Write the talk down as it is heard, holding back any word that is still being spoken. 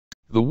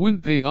The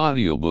Winpei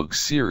Audiobook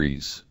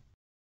Series.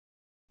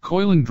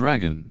 Coiling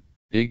Dragon,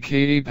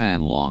 a.k.a.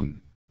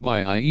 Panlong,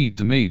 by I Eat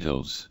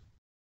Tomatoes.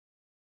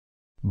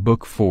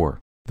 Book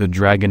 4, The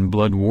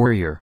Dragonblood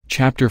Warrior,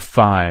 Chapter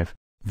 5,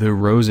 The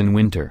Rose in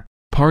Winter,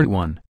 Part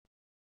 1.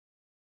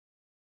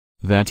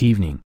 That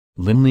evening,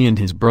 Linley and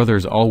his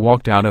brothers all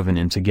walked out of an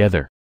inn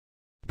together.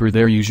 Per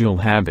their usual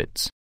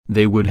habits,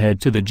 they would head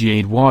to the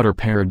Jade Water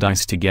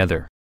Paradise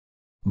together.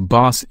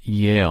 "Boss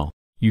Yale,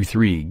 you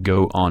three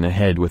go on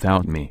ahead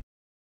without me.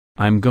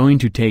 I'm going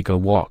to take a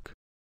walk,"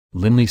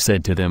 Linley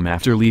said to them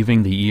after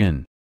leaving the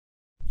inn.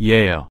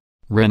 Yale,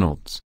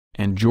 Reynolds,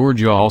 and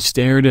George all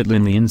stared at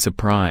Linley in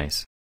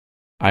surprise.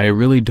 "I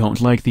really don't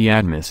like the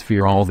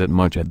atmosphere all that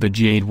much at the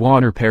Jade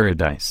Water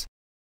Paradise.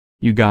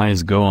 You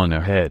guys go on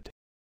ahead.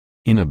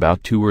 In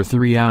about 2 or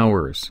 3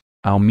 hours,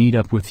 I'll meet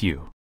up with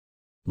you,"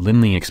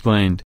 Linley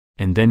explained,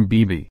 and then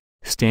Bibi,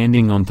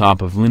 standing on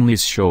top of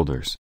Linley's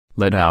shoulders,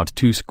 let out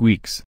 2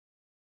 squeaks.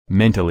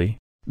 Mentally,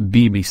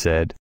 Bibi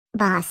said,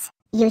 "Boss,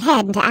 you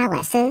head to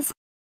Alice's?"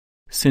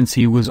 Since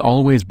he was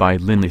always by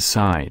Linley's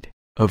side,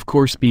 of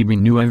course Bibi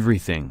knew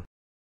everything.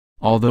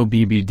 Although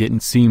Bibi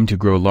didn't seem to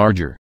grow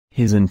larger,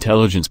 his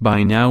intelligence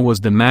by now was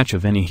the match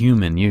of any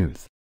human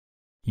youth.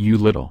 "You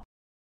little."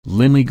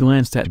 Linley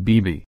glanced at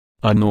Bibi,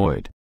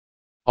 annoyed.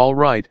 "All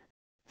right,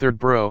 third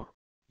bro,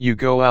 you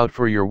go out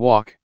for your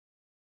walk.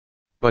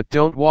 But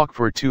don't walk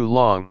for too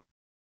long."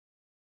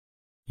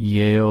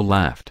 Yale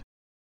laughed.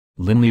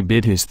 Linley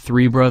bid his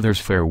 3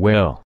 brothers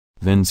farewell,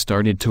 then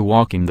started to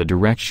walk in the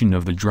direction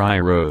of the dry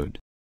road.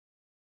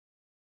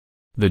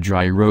 The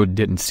dry road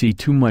didn't see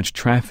too much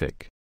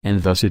traffic,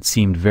 and thus it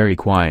seemed very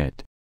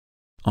quiet.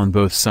 On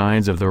both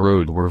sides of the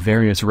road were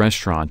various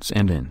restaurants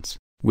and inns,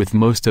 with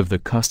most of the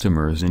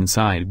customers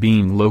inside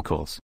being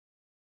locals.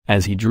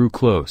 As he drew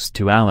close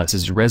to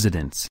Alice's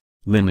residence,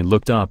 Linley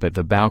looked up at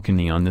the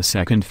balcony on the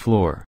 2nd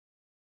floor.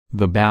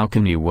 The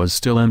balcony was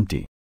still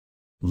empty.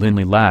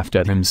 Linley laughed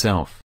at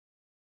himself.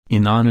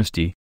 In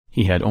honesty,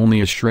 he had only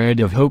a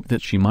shred of hope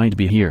that she might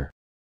be here.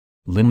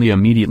 Linley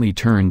immediately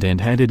turned and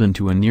headed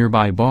into a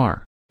nearby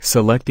bar,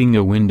 selecting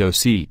a window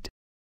seat.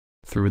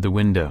 Through the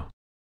window,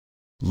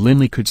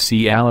 Linley could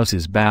see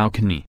Alice's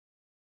balcony.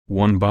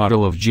 1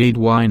 bottle of jade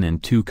wine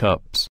and 2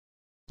 cups.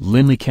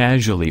 Linley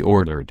casually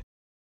ordered.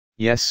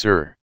 "Yes,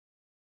 sir."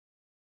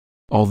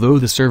 Although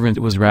the servant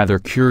was rather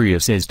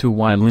curious as to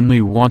why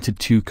Linley wanted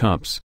 2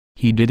 cups,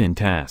 he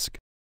didn't ask.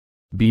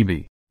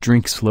 "Bibi,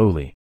 drink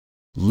slowly."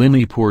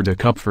 Linley poured a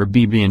cup for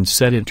Bibi and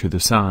set it to the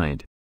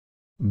side.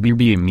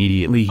 Bibi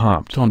immediately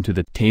hopped onto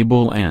the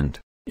table and,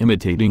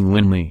 imitating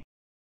Linley,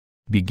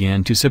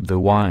 began to sip the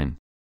wine.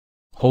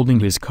 Holding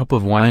his cup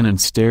of wine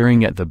and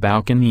staring at the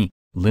balcony,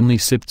 Linley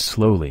sipped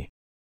slowly.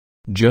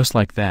 Just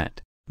like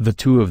that, the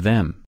 2 of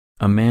them,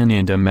 a man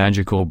and a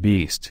magical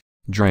beast,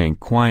 drank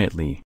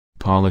quietly,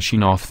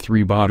 polishing off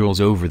 3 bottles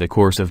over the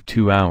course of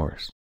 2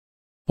 hours.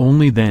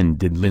 Only then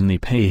did Linley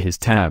pay his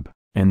tab,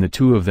 and the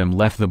 2 of them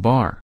left the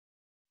bar.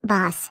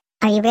 "Boss,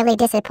 are you really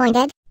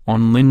disappointed?"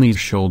 On Linley's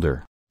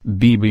shoulder,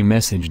 Bibi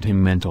messaged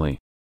him mentally.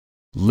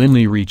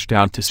 Linley reached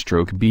out to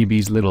stroke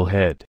Bibi's little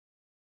head.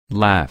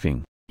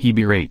 Laughing, he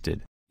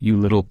berated, "You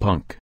little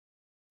punk."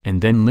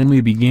 And then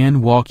Linley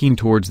began walking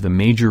towards the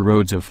major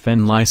roads of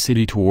Fenlai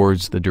City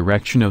towards the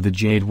direction of the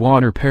Jade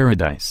Water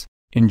Paradise,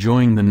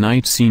 enjoying the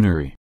night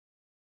scenery.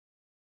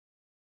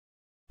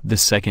 The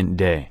 2nd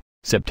day,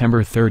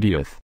 September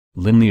 30th,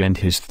 Linley and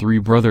his 3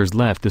 brothers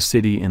left the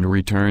city and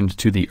returned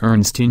to the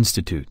Ernst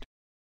Institute.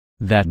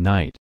 That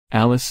night,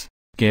 Alice,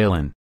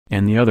 Galen,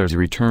 and the others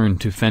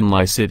returned to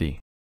Fenlai City.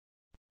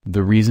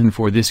 The reason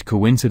for this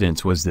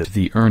coincidence was that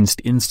the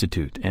Ernst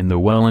Institute and the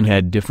Wellen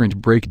had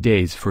different break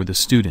days for the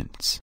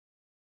students.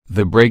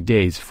 The break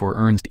days for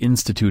Ernst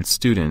Institute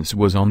students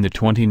was on the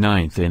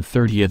 29th and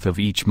 30th of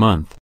each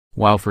month,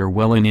 while for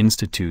Wellen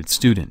Institute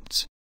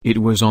students, it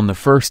was on the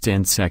 1st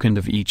and 2nd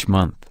of each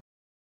month.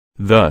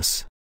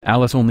 Thus,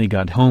 Alice only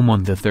got home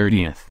on the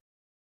 30th.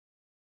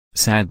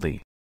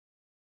 Sadly.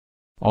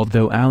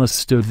 Although Alice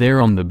stood there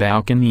on the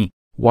balcony,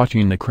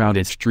 watching the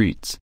crowded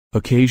streets,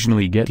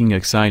 occasionally getting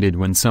excited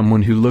when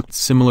someone who looked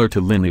similar to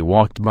Linley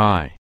walked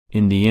by,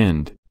 in the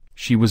end,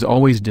 she was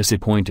always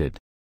disappointed.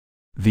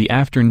 The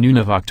afternoon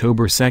of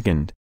October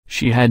 2nd,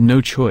 she had no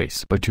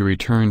choice but to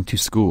return to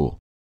school.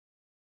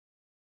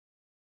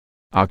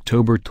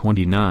 October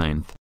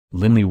 29th,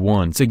 Linley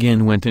once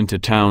again went into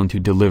town to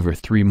deliver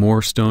 3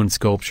 more stone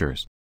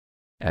sculptures.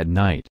 At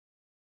night,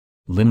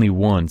 Linley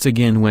once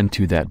again went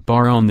to that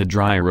bar on the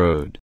dry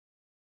road.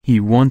 He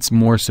once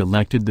more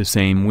selected the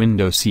same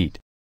window seat,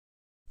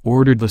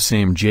 ordered the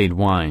same jade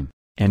wine,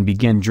 and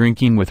began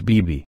drinking with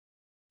Bibi.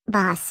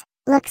 "Boss,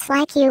 looks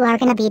like you are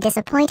gonna be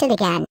disappointed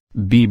again."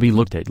 Bibi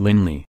looked at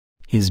Linley,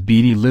 his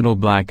beady little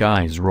black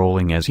eyes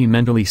rolling as he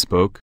mentally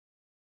spoke.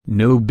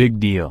 "No big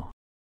deal.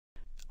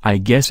 I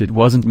guess it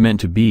wasn't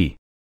meant to be."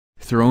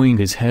 Throwing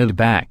his head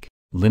back,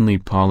 Linley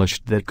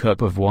polished that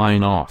cup of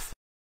wine off.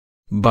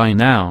 By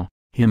now,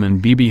 him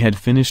and Bibi had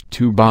finished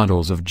 2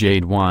 bottles of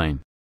jade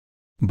wine.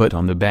 But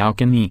on the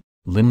balcony,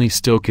 Linley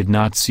still could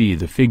not see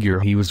the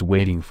figure he was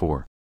waiting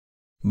for.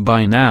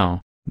 By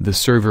now, the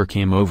server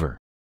came over.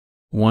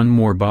 One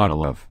more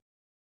bottle of.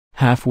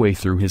 Halfway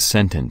through his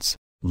sentence,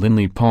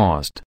 Linley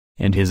paused,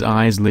 and his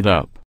eyes lit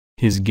up,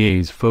 his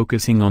gaze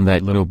focusing on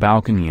that little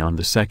balcony on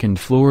the second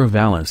floor of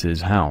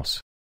Alice's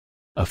house.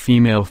 A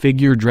female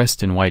figure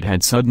dressed in white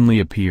had suddenly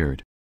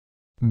appeared.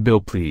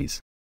 "Bill, please."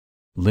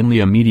 Linley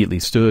immediately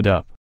stood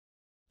up.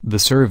 The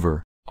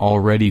server,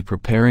 already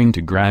preparing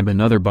to grab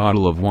another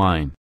bottle of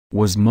wine,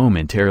 was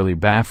momentarily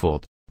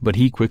baffled, but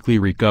he quickly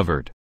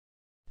recovered.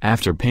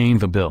 After paying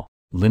the bill,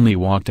 Linley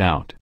walked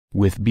out,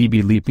 with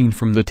Bibi leaping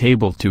from the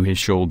table to his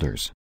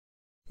shoulders.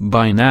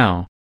 By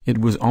now, it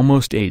was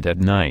almost 8 at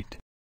night.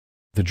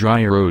 The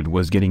dry road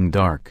was getting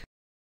dark.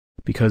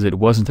 Because it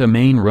wasn't a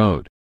main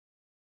road.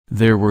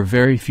 There were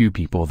very few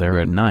people there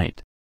at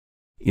night.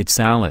 "It's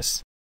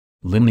Alice."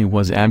 Linley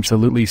was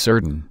absolutely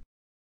certain.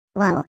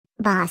 Whoa,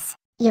 boss,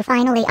 you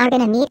finally are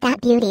gonna meet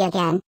that beauty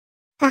again.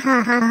 Ha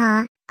ha ha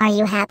ha, are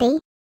you happy?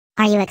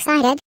 Are you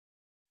excited?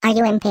 Are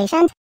you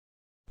impatient?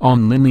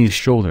 On Linley's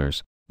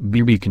shoulders,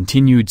 Bibi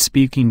continued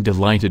speaking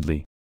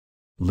delightedly.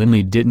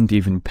 Linley didn't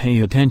even pay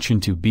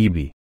attention to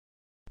Bibi.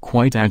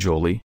 Quite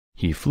agilely,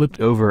 he flipped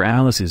over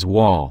Alice's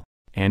wall,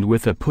 and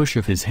with a push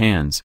of his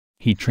hands,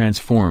 he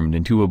transformed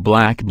into a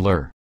black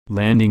blur,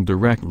 landing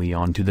directly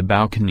onto the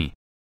balcony.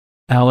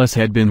 Alice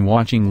had been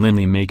watching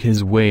Linley make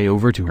his way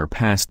over to her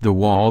past the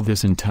wall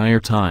this entire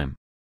time.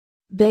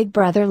 "Big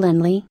brother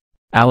Linley."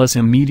 Alice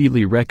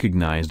immediately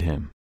recognized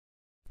him.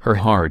 Her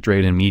heart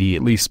rate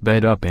immediately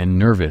sped up and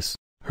nervous,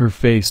 her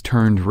face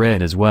turned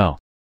red as well.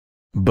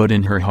 But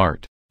in her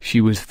heart,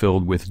 she was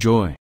filled with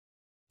joy.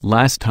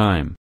 Last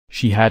time,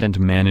 she hadn't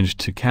managed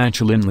to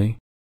catch Linley.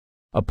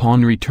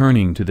 Upon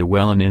returning to the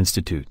Wellen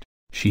Institute,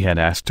 she had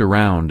asked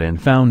around and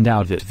found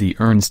out that the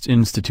Ernst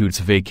Institute's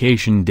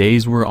vacation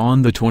days were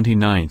on the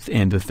 29th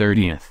and the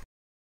 30th.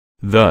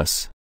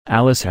 Thus,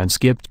 Alice had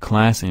skipped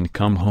class and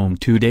come home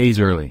 2 days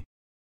early.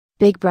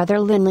 "Big brother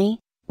Linley,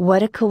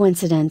 what a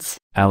coincidence,"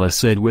 Alice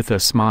said with a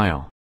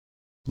smile.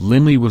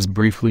 Linley was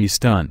briefly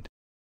stunned.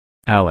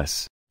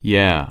 "Alice,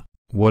 yeah,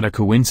 what a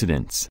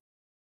coincidence."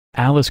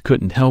 Alice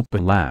couldn't help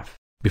but laugh,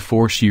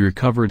 before she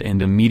recovered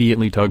and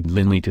immediately tugged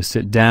Linley to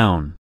sit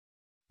down.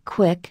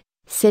 "Quick,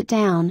 sit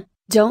down,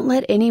 don't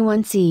let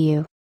anyone see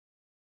you."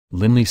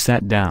 Linley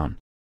sat down.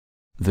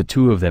 The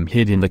two of them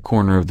hid in the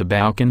corner of the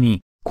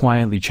balcony,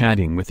 quietly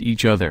chatting with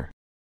each other.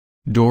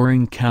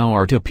 Doring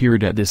Cowart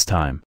appeared at this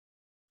time.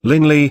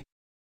 "Linley.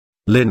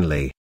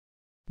 Linley."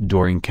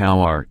 "Doring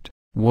Cowart,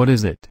 what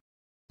is it?"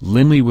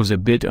 Linley was a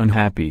bit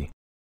unhappy.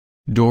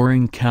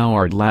 Doring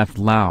Cowart laughed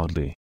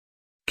loudly.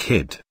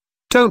 "Kid.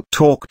 Don't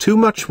talk too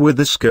much with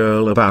this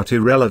girl about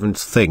irrelevant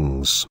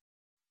things.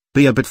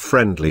 Be a bit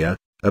friendlier,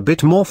 a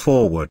bit more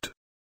forward.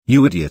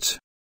 You idiot.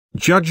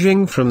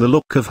 Judging from the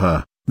look of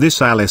her,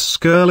 this Alice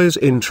girl is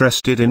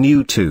interested in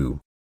you too."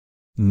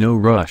 No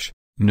rush,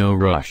 no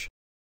rush.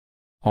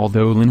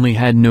 Although Linley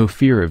had no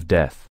fear of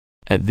death,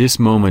 at this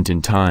moment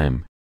in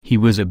time, he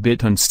was a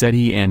bit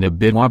unsteady and a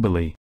bit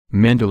wobbly,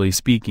 mentally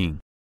speaking.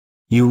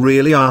 "You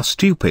really are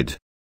stupid,"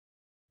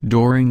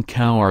 Doring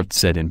Cowart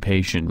said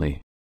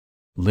impatiently.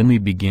 Linley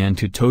began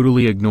to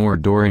totally ignore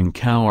Doring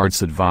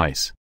Cowart's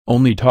advice,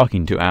 only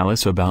talking to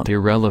Alice about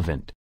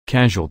irrelevant,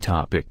 casual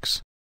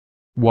topics.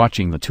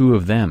 Watching the two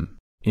of them,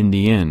 in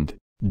the end,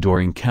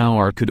 Doring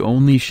Cowart could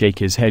only shake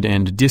his head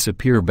and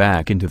disappear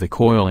back into the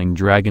Coiling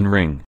Dragon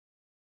ring.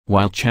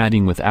 While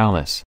chatting with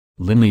Alice,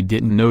 Linley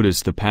didn't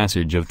notice the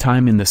passage of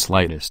time in the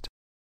slightest.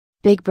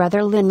 "Big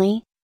brother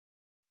Linley,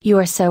 you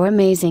are so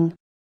amazing.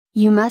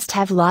 You must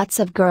have lots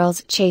of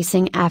girls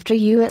chasing after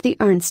you at the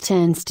Ernst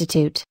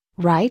Institute,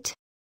 right?"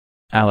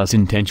 Alice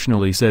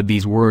intentionally said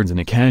these words in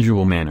a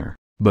casual manner,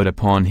 but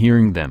upon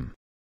hearing them,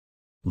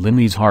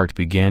 Linley's heart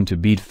began to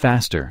beat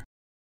faster.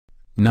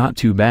 Not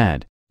too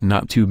bad,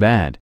 not too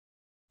bad.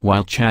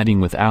 While chatting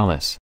with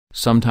Alice,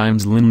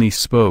 sometimes Linley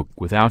spoke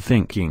without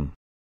thinking.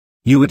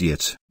 "You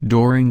idiot."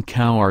 Doring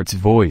Cowart's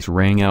voice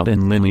rang out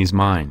in Linley's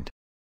mind.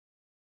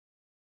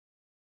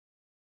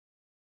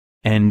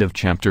 End of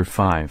Chapter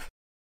 5.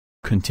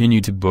 Continue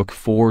to Book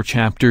 4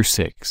 Chapter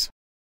 6.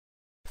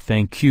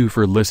 Thank you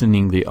for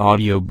listening the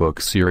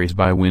audiobook series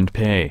by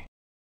WindPay.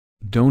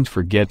 Don't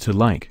forget to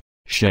like,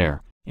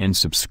 share, and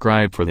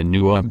subscribe for the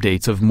new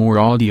updates of more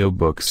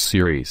audiobooks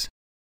series.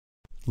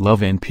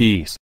 Love and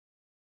peace.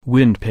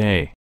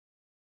 WindPay.